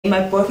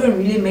My boyfriend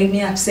really made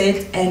me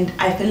upset, and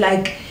I feel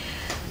like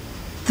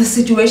the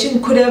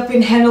situation could have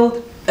been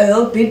handled a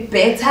little bit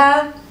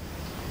better.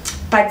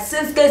 But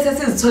since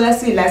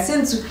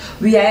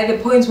we are at a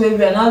point where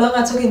we are no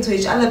longer talking to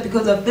each other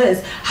because of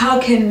this, how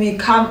can we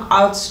come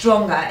out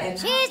stronger? And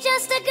she's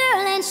just a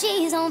girl and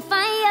she's on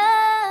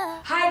fire.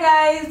 Hi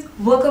guys,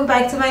 welcome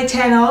back to my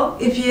channel.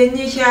 If you're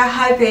new here,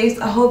 hi babes,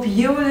 I hope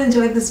you will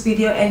enjoy this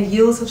video and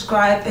you'll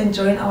subscribe and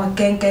join our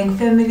GangGang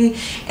family.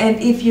 And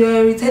if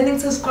you're a returning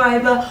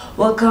subscriber,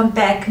 welcome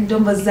back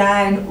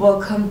Ndombazane,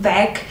 welcome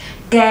back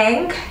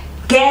gang.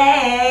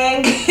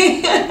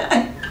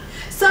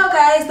 So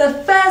guys,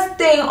 the first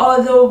thing,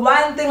 or the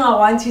one thing I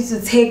want you to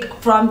take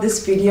from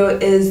this video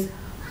is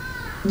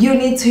you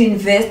need to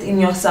invest in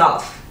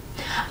yourself.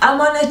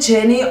 I'm on a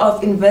journey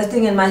of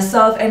investing in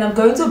myself, and I'm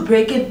going to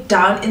break it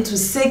down into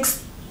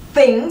 6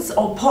 things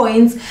or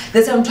points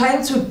that I'm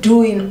trying to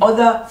do in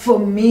order for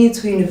me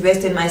to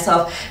invest in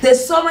myself.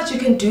 There's so much you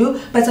can do,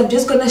 but I'm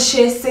just gonna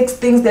share 6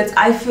 things that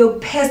I feel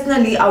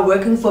personally are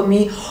working for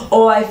me,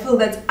 or I feel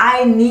that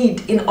I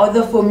need in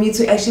order for me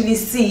to actually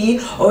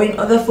see, or in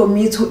order for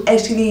me to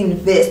actually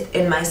invest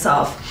in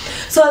myself.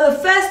 So the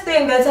first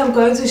thing that I'm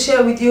going to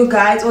share with you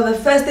guys, or the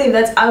first thing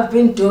that I've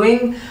been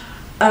doing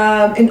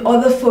in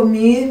order for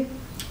me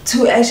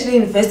to actually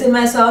invest in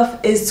myself,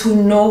 is to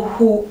know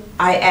who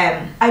I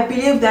am. I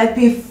believe that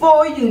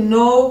before you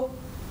know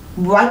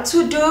what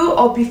to do,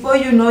 or before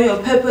you know your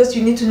purpose,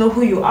 you need to know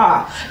who you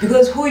are,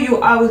 because who you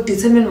are will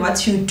determine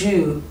what you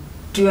do.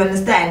 Do you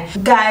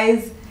understand?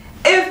 Guys,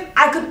 if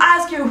I could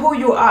ask you who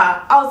you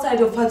are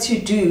outside of what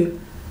you do,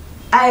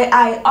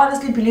 I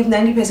honestly believe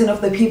 90% of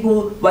the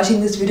people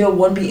watching this video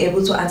won't be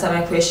able to answer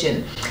my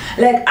question.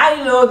 Like,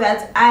 I know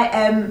that I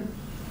am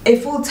a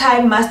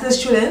full-time master's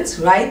student,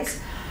 right?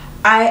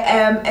 I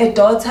am a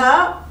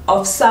daughter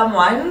of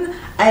someone,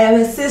 I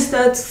am a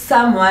sister to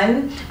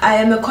someone, I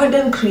am a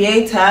content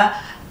creator,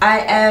 I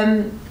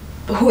am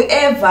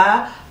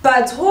whoever,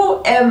 but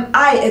who am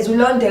I as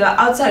Ulondela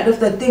outside of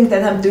the things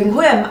that I'm doing?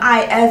 Who am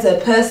I as a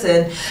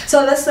person?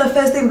 So that's the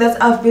first thing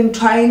that I've been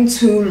trying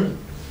to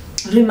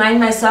remind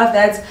myself,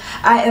 that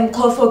I am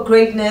called for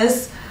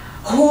greatness.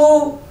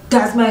 Who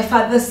does my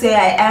father say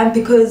I am?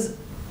 Because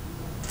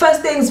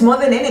first things, more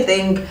than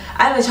anything,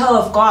 I'm a child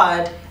of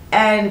God.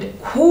 And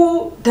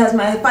who does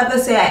my father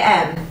say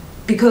I am?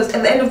 Because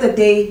at the end of the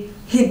day,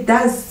 he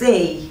does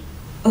say,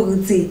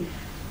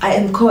 I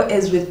am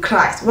co-heirs with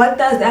Christ. What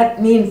does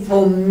that mean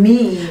for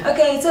me?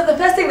 Okay, so the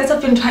first thing that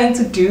I've been trying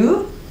to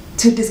do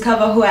to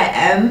discover who I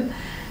am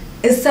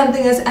is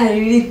something that I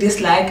really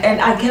dislike,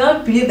 and I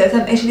cannot believe that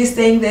I'm actually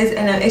saying this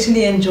and I'm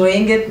actually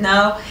enjoying it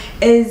now,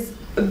 is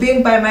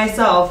being by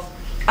myself.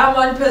 I'm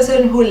one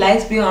person who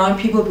likes being around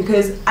people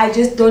because I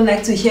just don't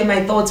like to hear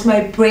my thoughts.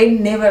 My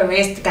brain never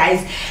rests,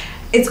 guys.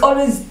 It's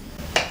always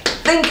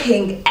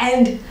thinking,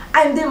 and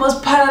I'm the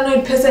most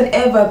paranoid person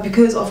ever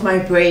because of my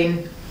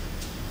brain.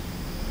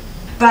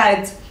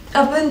 But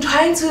I've been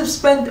trying to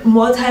spend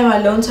more time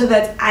alone so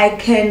that I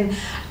can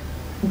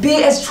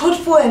be as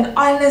truthful and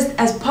honest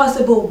as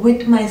possible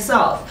with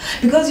myself.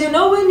 Because you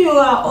know, when you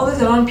are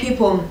always around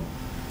people,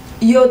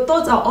 your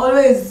thoughts are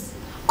always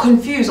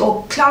confused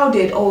or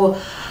clouded, or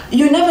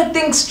you never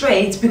think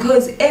straight,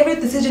 because every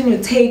decision you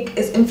take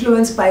is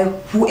influenced by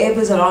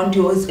whoever's around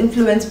you, or is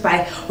influenced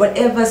by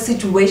whatever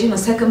situation or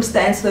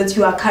circumstance that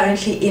you are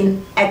currently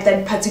in at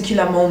that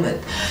particular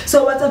moment.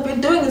 So what I've been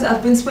doing is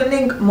I've been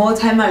spending more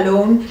time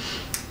alone,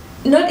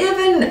 not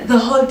even the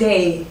whole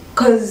day,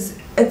 because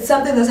it's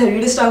something that I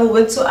really struggle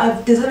with. So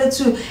I've decided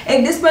to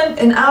at least spend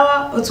an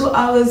hour or 2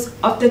 hours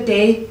of the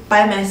day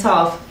by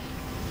myself.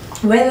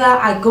 Whether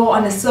I go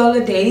on a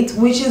solo date,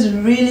 which is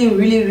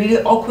really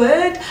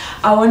awkward,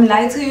 I won't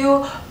lie to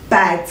you,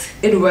 but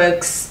it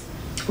works.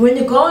 When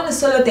you go on a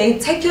solo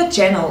date, take your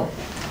journal.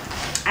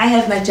 I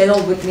have my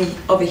journal with me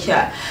over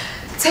here.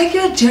 Take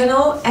your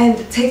journal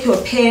and take your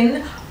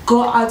pen.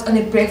 Go out on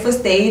a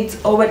breakfast date,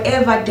 or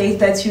whatever date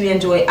that you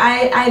enjoy.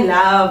 I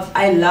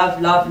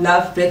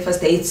love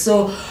breakfast dates.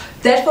 So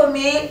that for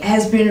me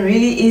has been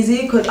really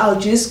easy, because I'll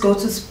just go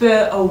to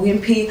Spur or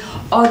Wimpy,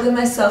 order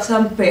myself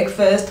some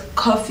breakfast,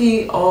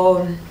 coffee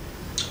or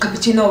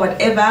cappuccino,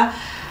 whatever.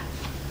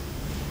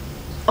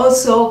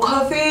 Also,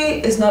 coffee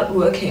is not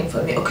working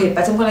for me, okay,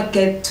 but I'm gonna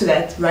get to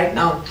that right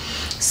now.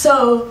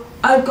 So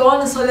I'll go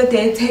on a solo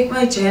day, take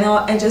my journal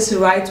and just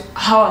write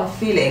how I'm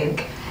feeling,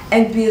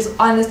 and be as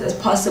honest as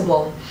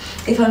possible.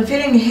 If I'm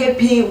feeling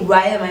happy,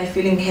 why am I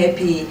feeling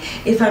happy?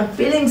 If I'm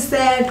feeling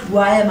sad,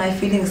 why am I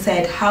feeling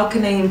sad? How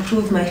can I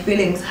improve my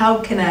feelings?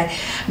 How can I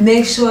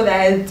make sure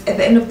that at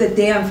the end of the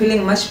day I'm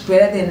feeling much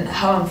better than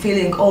how I'm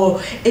feeling? Or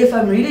if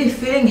I'm really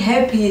feeling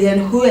happy, then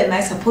who am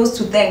I supposed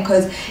to thank?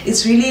 Because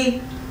it's really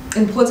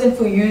important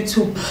for you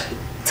to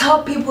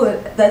tell people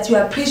that you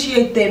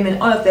appreciate them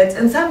and all of that.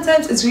 And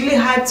sometimes it's really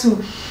hard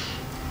to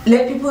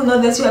let people know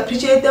that you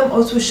appreciate them,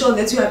 or to show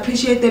that you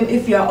appreciate them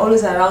if you are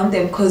always around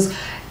them, because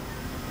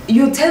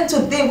you tend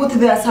to think what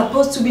they are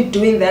supposed to be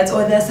doing that,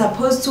 or they're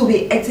supposed to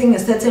be acting a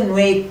certain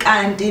way.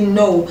 And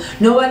no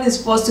one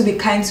is forced to be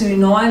kind to you,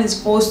 no one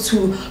is forced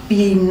to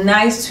be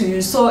nice to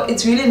you. So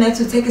it's really nice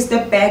to take a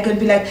step back and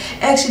be like,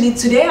 actually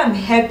today I'm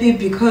happy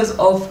because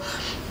of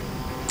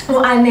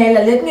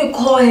Anela. Let me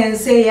call her and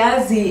say,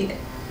 Yazi,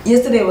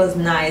 yesterday was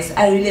nice,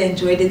 I really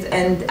enjoyed it,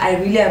 and I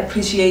really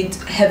appreciate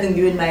having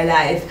you in my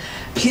life.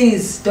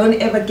 Please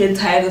don't ever get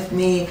tired of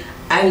me.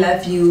 I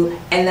love you,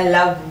 and I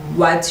love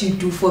what you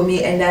do for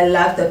me, and I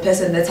love the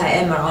person that I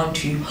am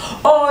around you.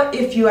 Or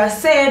if you are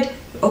sad,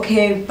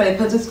 okay, but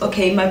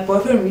okay, my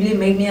boyfriend really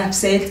made me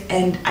upset,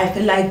 and I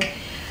feel like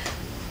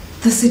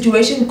the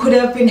situation could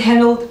have been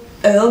handled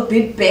a little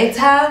bit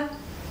better.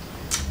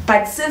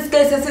 But since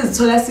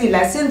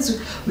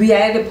we are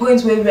at a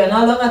point where we are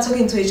no longer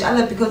talking to each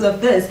other because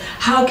of this,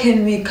 how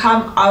can we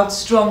come out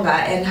stronger,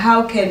 and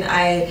how can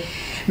I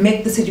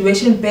make the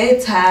situation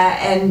better?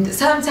 And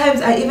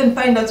sometimes I even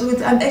find out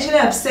I'm actually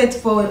upset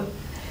for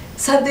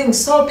something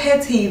so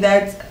petty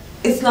that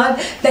it's not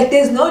like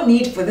there's no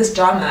need for this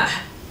drama,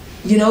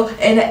 you know.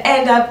 And I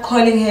end up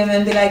calling him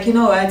and be like, you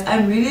know what,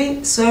 I'm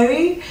really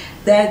sorry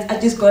that I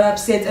just got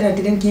upset and I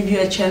didn't give you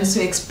a chance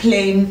to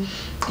explain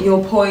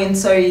your point,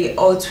 sorry,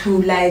 or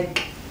to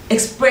like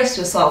express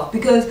yourself.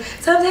 Because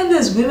sometimes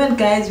as women,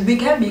 guys, we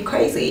can be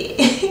crazy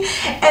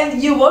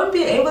and you won't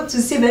be able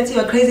to see that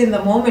you're crazy in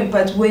the moment,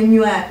 but when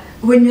you are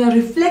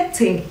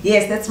reflecting,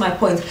 yes, that's my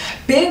point,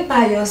 being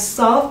by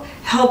yourself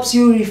helps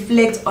you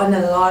reflect on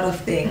a lot of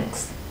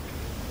things,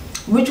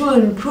 which will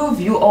improve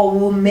you or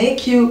will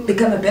make you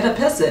become a better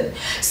person.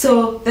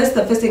 So that's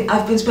the first thing.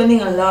 I've been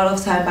spending a lot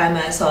of time by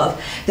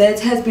myself. That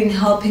has been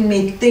helping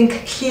me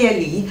think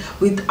clearly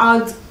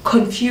without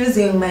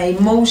confusing my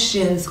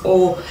emotions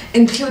or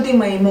including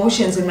my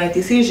emotions in my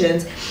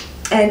decisions.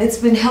 And it's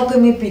been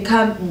helping me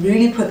become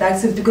really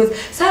productive, because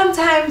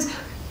sometimes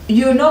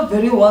you know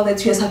very well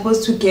that you're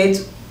supposed to get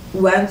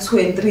 1, 2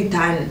 and 3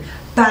 done,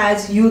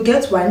 but you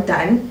get 1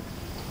 done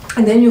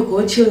and then you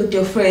go chill with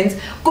your friends,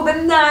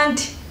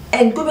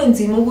 and kube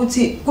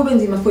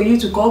nzima for you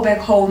to go back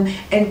home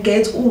and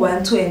get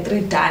 1, 2 and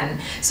 3 done.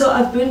 So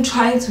I've been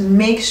trying to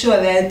make sure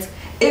that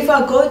if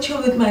I go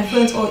chill with my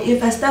friends, or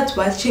if I start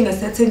watching a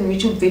certain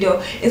YouTube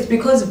video, it's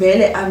because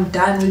really I'm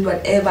done with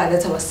whatever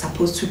that I was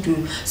supposed to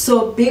do.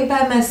 So being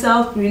by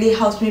myself really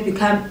helps me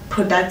become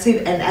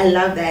productive, and I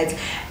love that.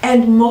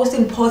 And most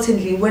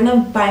importantly, when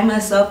I'm by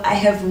myself, I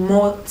have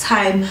more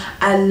time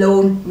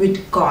alone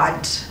with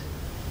God.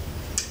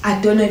 I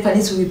don't know if I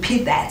need to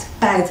repeat that,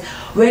 but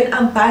when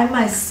I'm by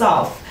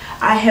myself,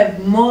 I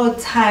have more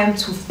time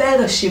to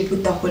fellowship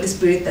with the Holy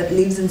Spirit that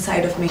lives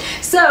inside of me.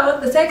 So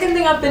the second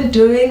thing I've been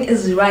doing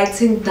is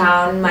writing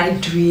down my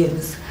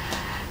dreams.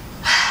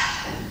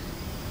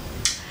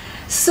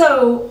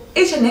 So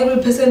each and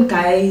every person,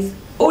 guys,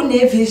 own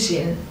a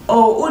vision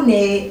or own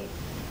a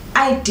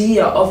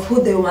idea of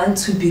who they want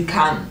to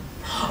become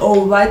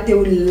or what they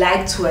would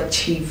like to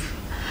achieve.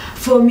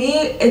 For me,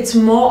 it's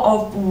more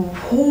of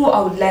who I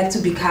would like to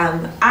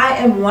become. I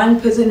am one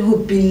person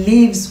who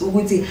believes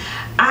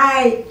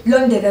I,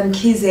 London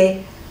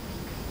Kize,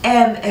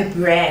 am a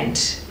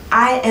brand.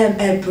 I am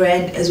a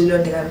brand as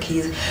London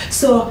Kize.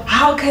 So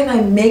how can I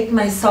make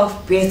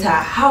myself better?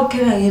 How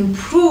can I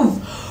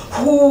improve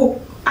who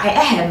I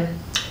am,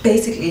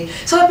 basically?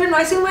 So I've been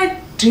writing my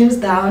dreams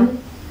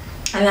down,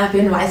 and I've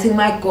been writing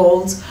my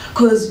goals,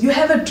 because you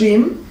have a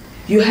dream,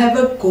 you have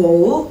a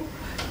goal,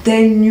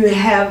 then you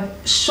have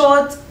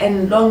short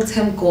and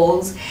long-term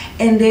goals,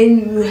 and then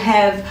you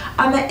have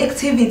other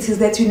activities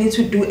that you need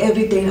to do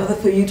every day in order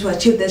for you to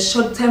achieve the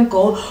short-term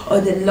goal or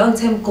the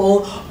long-term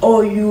goal.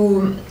 Or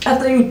you,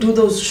 after you do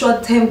those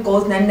short-term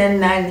goals,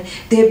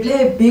 they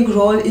play a big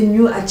role in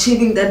you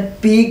achieving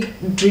that big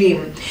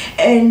dream.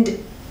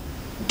 And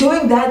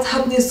doing that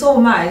helped me so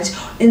much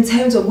in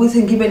terms of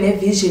given a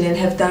vision and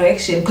have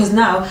direction, because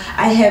now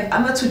I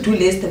have a to-do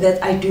list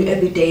that I do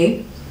every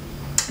day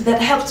that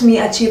helps me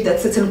achieve that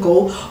certain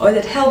goal, or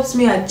that helps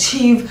me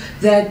achieve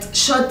that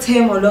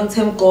short-term or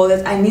long-term goal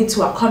that I need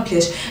to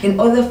accomplish in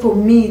order for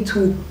me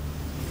to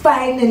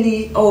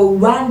finally or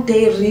one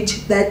day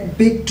reach that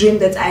big dream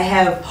that I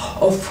have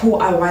of who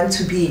I want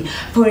to be.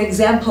 For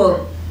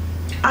example,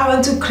 I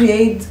want to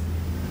create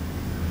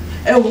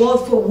a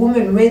world for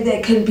women where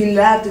they can be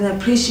loved and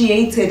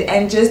appreciated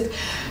and just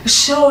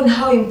shown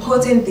how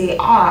important they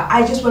are.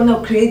 I just want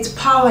to create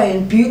power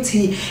and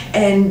beauty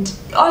and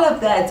all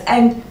of that.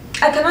 And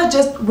I cannot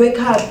just wake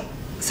up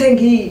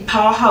saying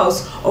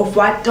powerhouse of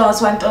what does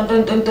saying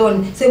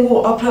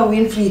Oprah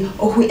Winfrey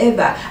or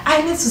whoever.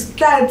 I need to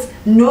start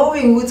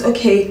knowing what,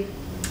 okay,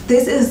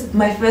 this is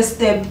my first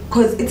step,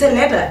 because it's a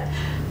ladder.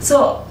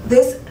 So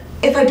this,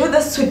 if I do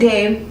this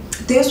today,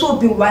 this will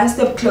be one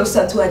step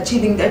closer to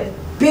achieving that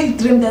big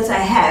dream that I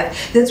have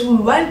that will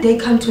one day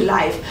come to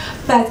life.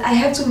 But I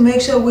have to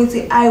make sure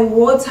I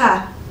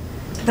water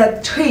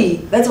that tree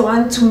that I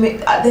want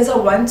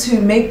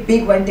to make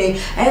big one day.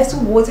 I have to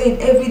water it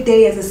every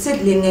day as a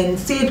seedling and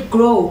see it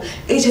grow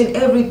each and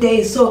every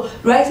day. So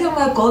writing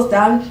my goals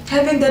down,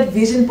 having that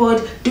vision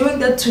board, doing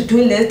that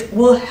to-do list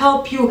will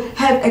help you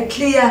have a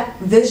clear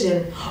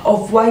vision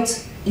of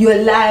what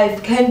your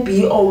life can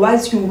be or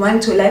what you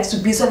want your life to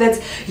be, so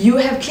that you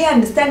have clear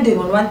understanding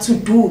on what to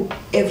do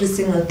every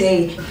single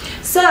day.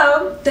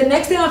 So the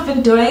next thing I've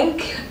been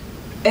doing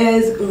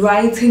is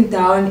writing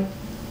down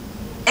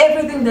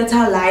everything that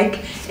I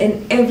like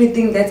and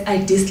everything that I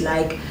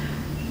dislike.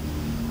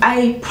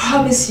 I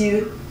promise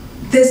you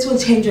this will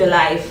change your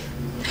life,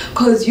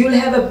 because you'll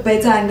have a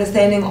better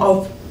understanding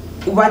of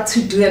what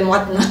to do and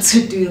what not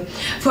to do.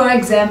 For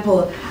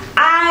example,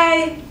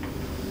 I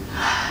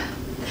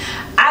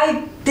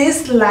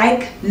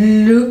dislike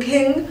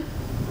looking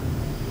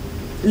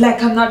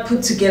like I'm not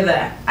put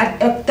together.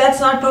 That's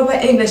not proper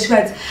English,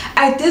 but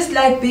I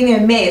dislike being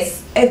a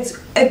mess. It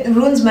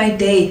ruins my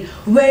day.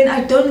 When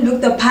I don't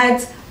look the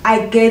part,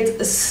 I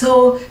get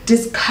so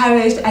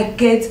discouraged. I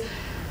get,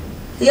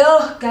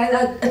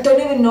 guys, I don't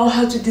even know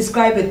how to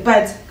describe it,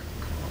 but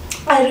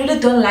I really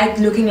don't like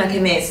looking like a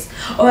mess,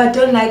 or I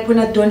don't like when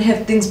I don't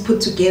have things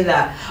put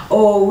together,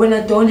 or when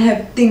I don't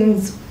have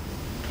things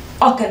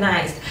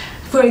organized.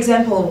 For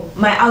example,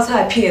 my outer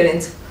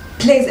appearance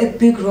plays a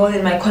big role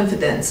in my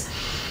confidence.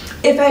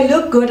 If I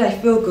look good, I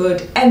feel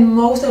good, and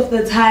most of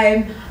the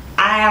time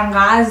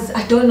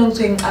I don't know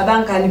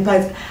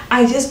but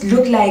I just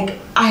look like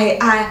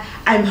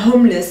I'm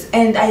homeless,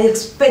 and I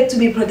expect to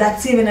be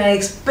productive and I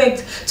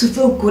expect to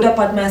feel good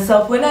about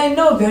myself, when I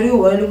know very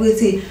well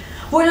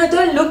when I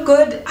don't look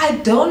good, I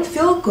don't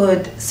feel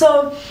good.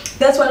 So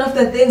that's one of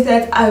the things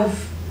that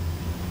I've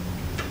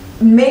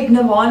made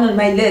number one on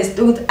my list.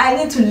 I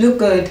need to look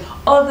good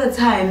all the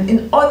time.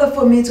 In order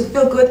for me to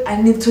feel good,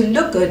 I need to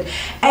look good,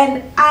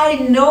 and I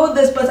know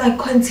this, but I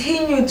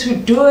continue to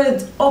do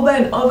it over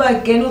and over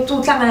again,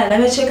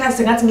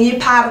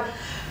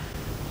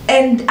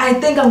 and I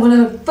think I'm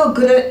gonna feel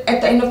good at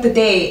the end of the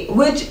day,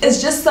 which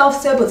is just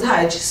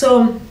self-sabotage.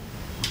 So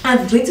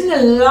I've written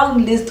a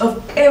long list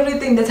of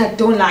everything that I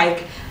don't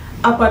like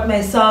about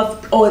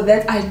myself, or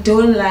that I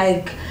don't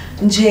like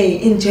in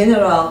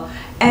general.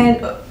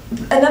 And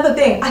another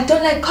thing, I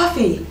don't like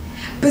coffee.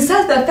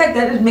 Besides the fact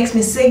that it makes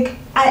me sick,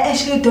 I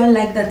actually don't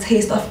like the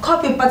taste of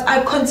coffee, but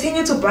I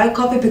continue to buy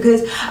coffee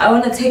because I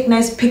want to take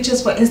nice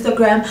pictures for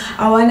Instagram.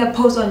 I want to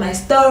post on my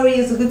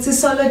stories. It's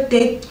solo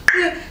date,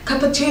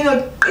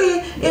 cappuccino,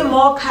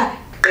 mocha,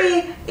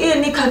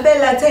 cafe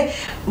latte.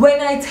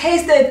 When I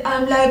taste it,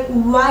 I'm like,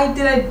 why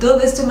did I do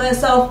this to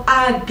myself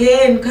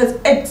again? Because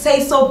it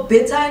tastes so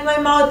bitter in my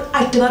mouth.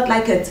 I do not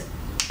like it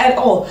at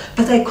all,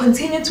 but I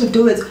continue to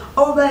do it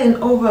over and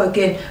over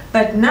again.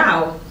 But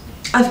now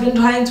I've been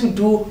trying to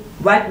do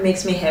what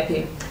makes me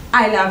happy.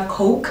 I love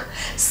Coke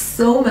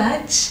so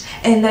much,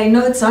 and I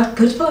know it's not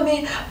good for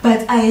me,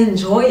 but I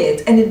enjoy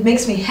it and it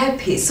makes me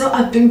happy. So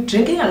I've been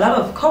drinking a lot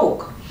of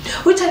Coke,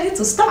 which I need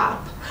to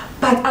stop,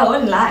 but I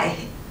won't lie.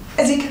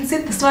 As you can see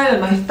the smile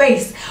on my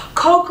face,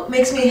 Coke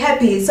makes me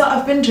happy. So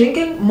I've been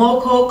drinking more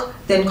Coke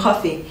than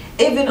coffee,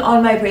 even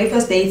on my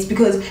breakfast dates,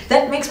 because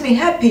that makes me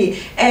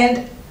happy.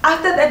 And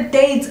after that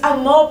date,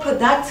 I'm more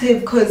productive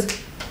because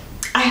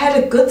I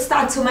had a good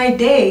start to my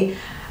day.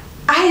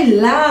 I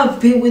love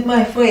being with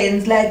my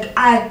friends. Like,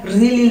 I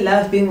really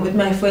love being with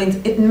my friends.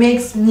 It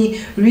makes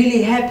me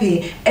really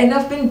happy, and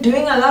I've been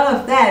doing a lot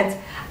of that.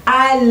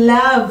 I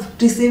love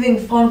receiving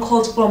phone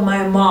calls from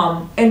my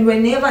mom, and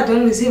whenever I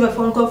don't receive a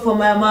phone call from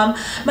my mom,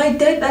 my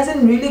day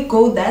doesn't really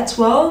go that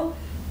well.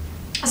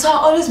 So I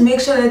always make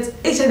sure that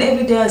each and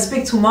every day I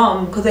speak to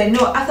mom, because I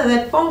know after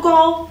that phone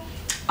call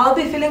I'll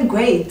be feeling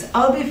great,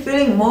 I'll be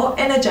feeling more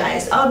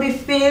energized, I'll be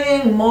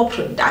feeling more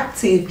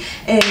productive,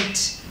 and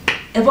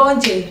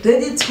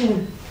ready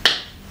to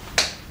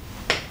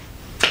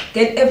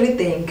get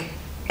everything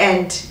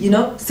and,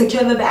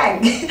 secure the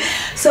bag.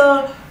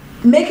 So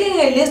making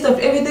a list of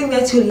everything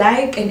that you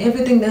like and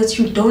everything that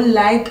you don't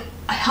like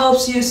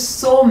helps you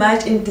so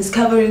much in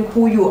discovering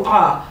who you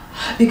are.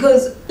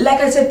 Because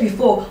like I said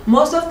before,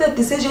 most of the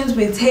decisions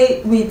we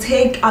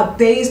take are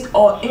based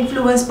or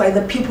influenced by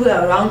the people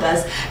around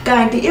us.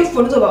 Kanti if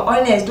we are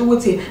honest,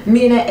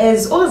 mina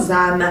as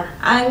Ozana,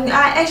 and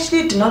I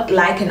actually do not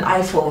like an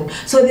iPhone,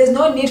 so there's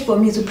no need for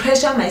me to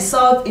pressure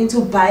myself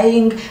into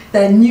buying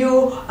the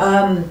new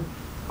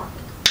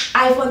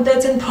iPhone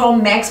 13 Pro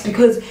Max,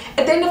 because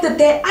at the end of the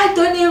day I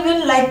don't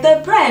even like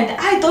the brand.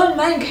 I don't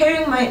mind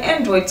carrying my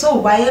Android, so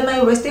why am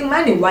I wasting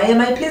money? Why am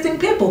I pleasing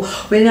people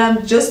when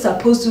I'm just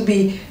supposed to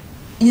be,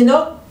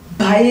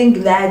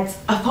 buying that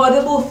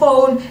affordable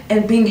phone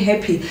and being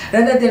happy,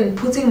 rather than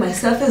putting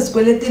myself as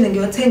quality and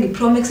getting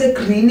Pro Max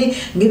greeny,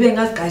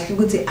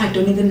 I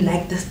don't even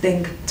like this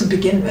thing to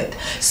begin with.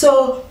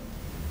 So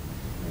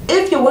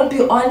if you won't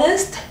be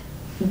honest,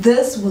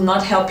 this will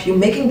not help you.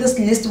 Making this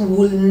list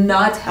will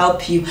not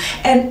help you.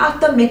 And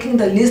after making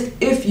the list,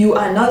 if you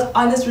are not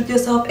honest with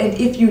yourself, and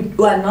if you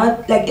are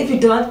not if you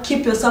do not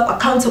keep yourself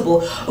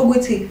accountable,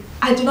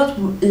 I do not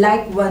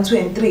like 1, 2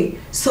 and 3,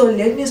 so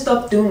let me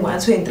stop doing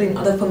 1, 2 and 3 in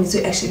order for me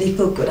to actually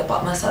feel good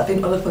about myself,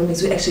 in order for me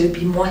to actually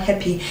be more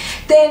happy,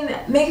 then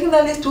making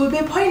the list will be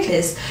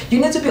pointless. You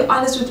need to be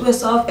honest with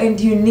yourself,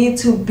 and you need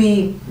to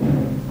be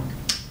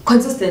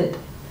consistent.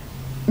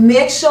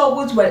 Make sure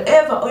with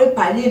whatever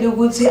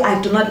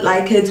I do not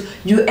like it,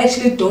 you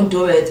actually don't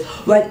do it.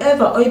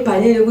 Whatever I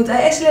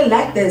actually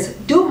like this,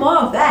 do more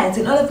of that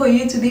in order for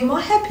you to be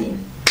more happy.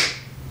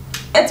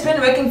 It's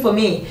been working for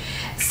me.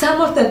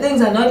 Some of the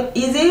things are not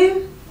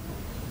easy,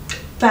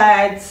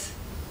 but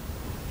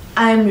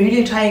I'm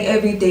really trying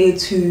every day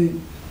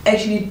to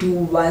actually do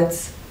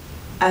what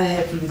I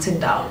have written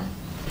down.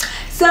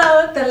 So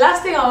the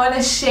last thing I want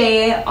to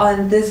share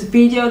on this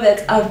video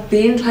that I've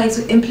been trying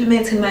to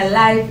implement in my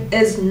life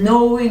is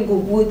knowing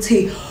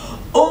ukuthi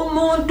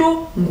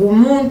umuntu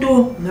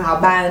ngumuntu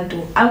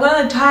ngabantu. I'm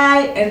gonna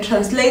try and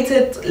translate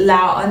it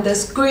now on the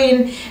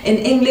screen in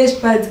English,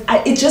 but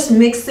it just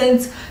makes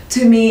sense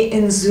to me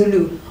in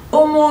Zulu.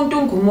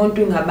 Umuntu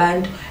ngumuntu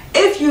ngabantu.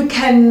 If you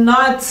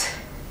cannot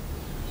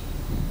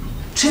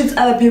treat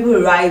other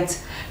people right,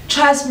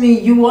 trust me,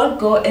 you won't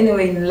go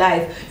anywhere in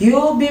life. You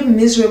will be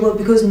miserable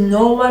because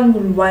no one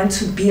will want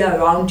to be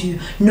around you.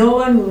 No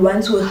one will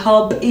want to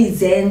help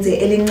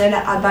izenze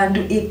elingela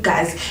abantu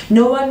igazi.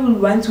 No one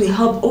will want to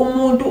help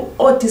umuntu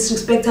or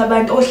disrespect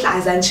abantu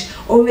ohlaza nje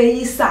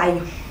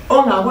oweyisayo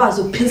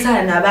ongakwazi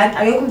ukuphilisana nabantu.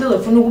 Akekho umuntu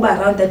ozofuna ukuba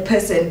around that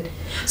person.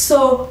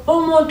 So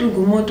umuntu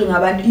ngumuntu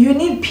ngabantu. You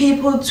need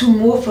people to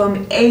move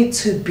from A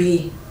to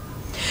B.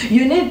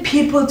 You need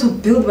people to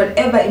build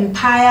whatever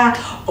empire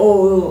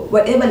or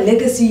whatever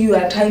legacy you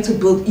are trying to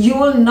build. You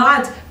will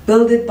not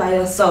build it by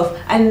yourself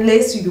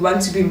unless you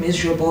want to be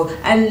miserable,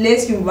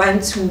 unless you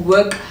want to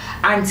work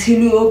until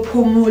you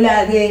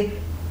phumula ke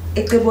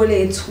ecebo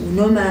lethu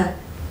noma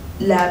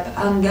lapha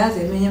angazi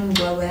eminye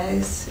imigwaqo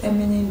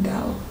eminye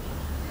indawo.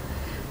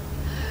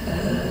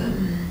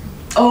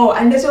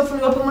 Unless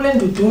ufuna ukuphumula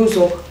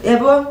enduduzo,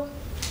 yabo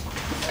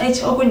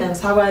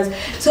okunangisakwazi.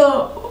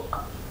 So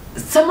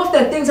some of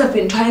the things I've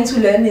been trying to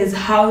learn is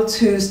how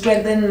to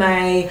strengthen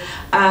my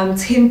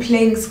team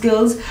playing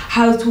skills,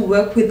 how to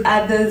work with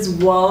others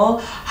well,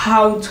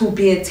 how to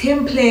be a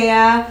team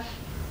player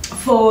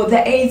for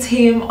the A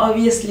team,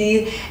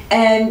 obviously,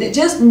 and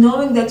just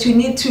knowing that you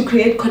need to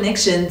create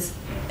connections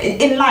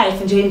in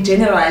life in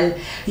general.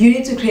 You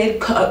need to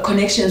create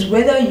connections,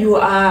 whether you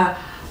are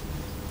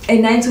a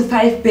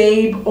 9-to-5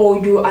 babe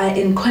or you are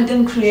in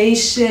content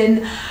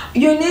creation.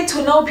 You need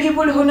to know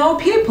people who know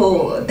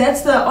people.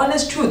 That's the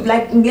honest truth.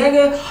 Like we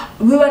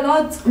were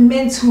not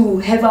meant to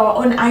have our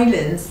own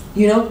islands,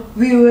 you know.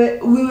 We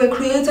were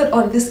created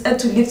on this earth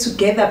to live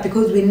together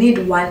because we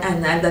need one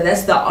another.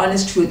 That's the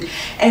honest truth.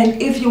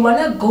 And if you want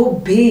to go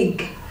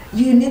big,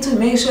 you need to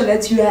make sure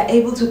that you are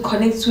able to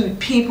connect to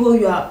people,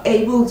 you are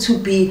able to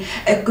be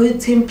a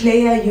good team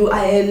player, you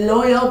are a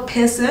loyal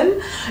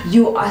person,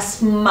 you are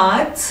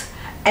smart,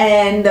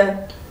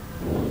 and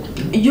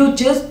you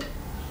just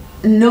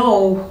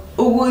know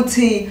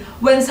ukuthi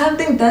when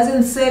something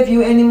doesn't serve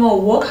you anymore,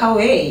 walk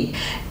away.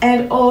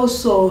 And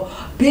also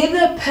be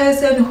the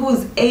person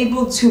who's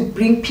able to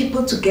bring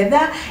people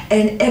together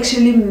and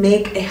actually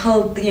make a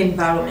healthy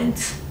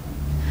environment.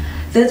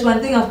 That's one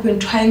thing I've been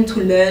trying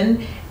to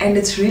learn, and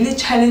it's really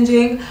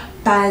challenging,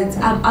 but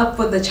I'm up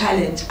for the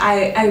challenge.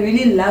 I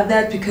really love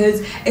that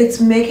because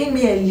it's making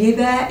me a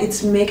leader,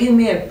 it's making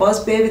me a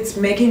boss babe, it's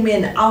making me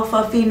an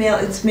alpha female,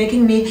 it's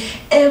making me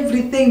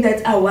everything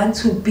that I want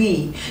to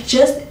be.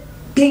 Just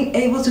being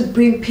able to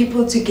bring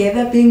people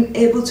together, being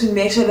able to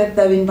make sure that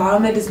the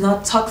environment is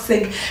not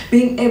toxic,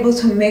 being able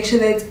to make sure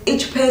that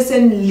each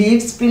person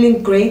leaves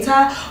feeling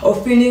greater or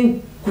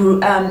feeling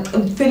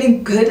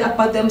good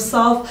about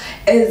themselves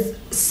is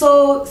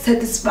so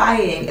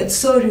satisfying. It's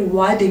so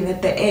rewarding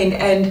at the end,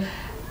 and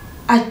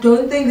I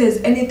don't think there's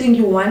anything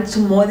you want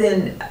more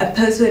than a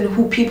person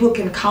who people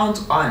can count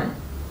on,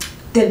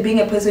 than being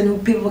a person who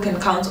people can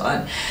count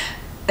on.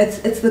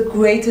 It's the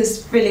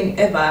greatest feeling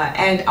ever,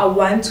 and I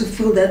want to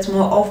feel that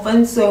more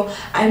often. So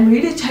I'm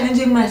really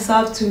challenging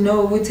myself to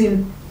know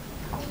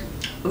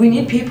we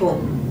need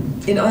people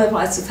in order for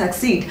us to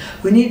succeed.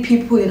 We need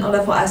people in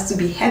order for us to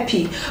be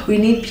happy. We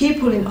need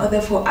people in order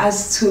for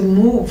us to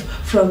move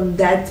from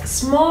that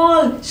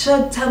small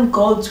short-term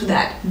goal to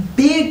that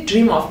big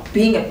dream of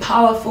being a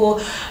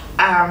powerful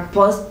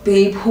boss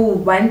babe who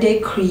one day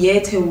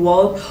create a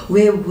world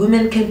where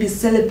women can be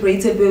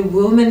celebrated, where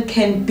women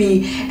can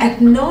be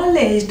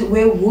acknowledged,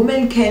 where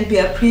women can be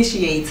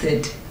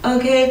appreciated.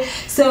 Okay,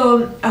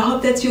 so I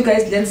hope that you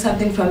guys learned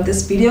something from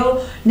this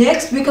video.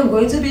 Next week I'm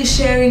going to be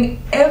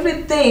sharing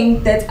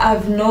everything that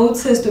I've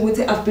noticed what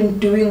I've been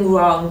doing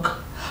wrong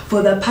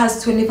for the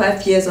past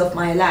 25 years of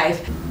my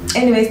life.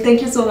 Anyways,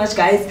 thank you so much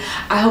guys.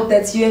 I hope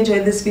that you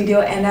enjoyed this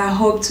video, and I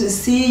hope to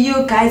see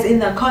you guys in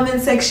the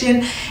comment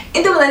section.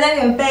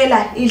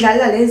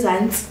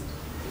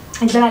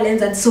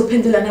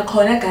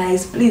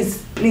 guys.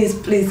 Please,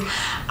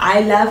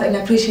 I love and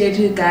appreciate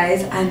you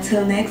guys.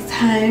 Until next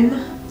time,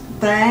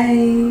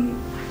 bye.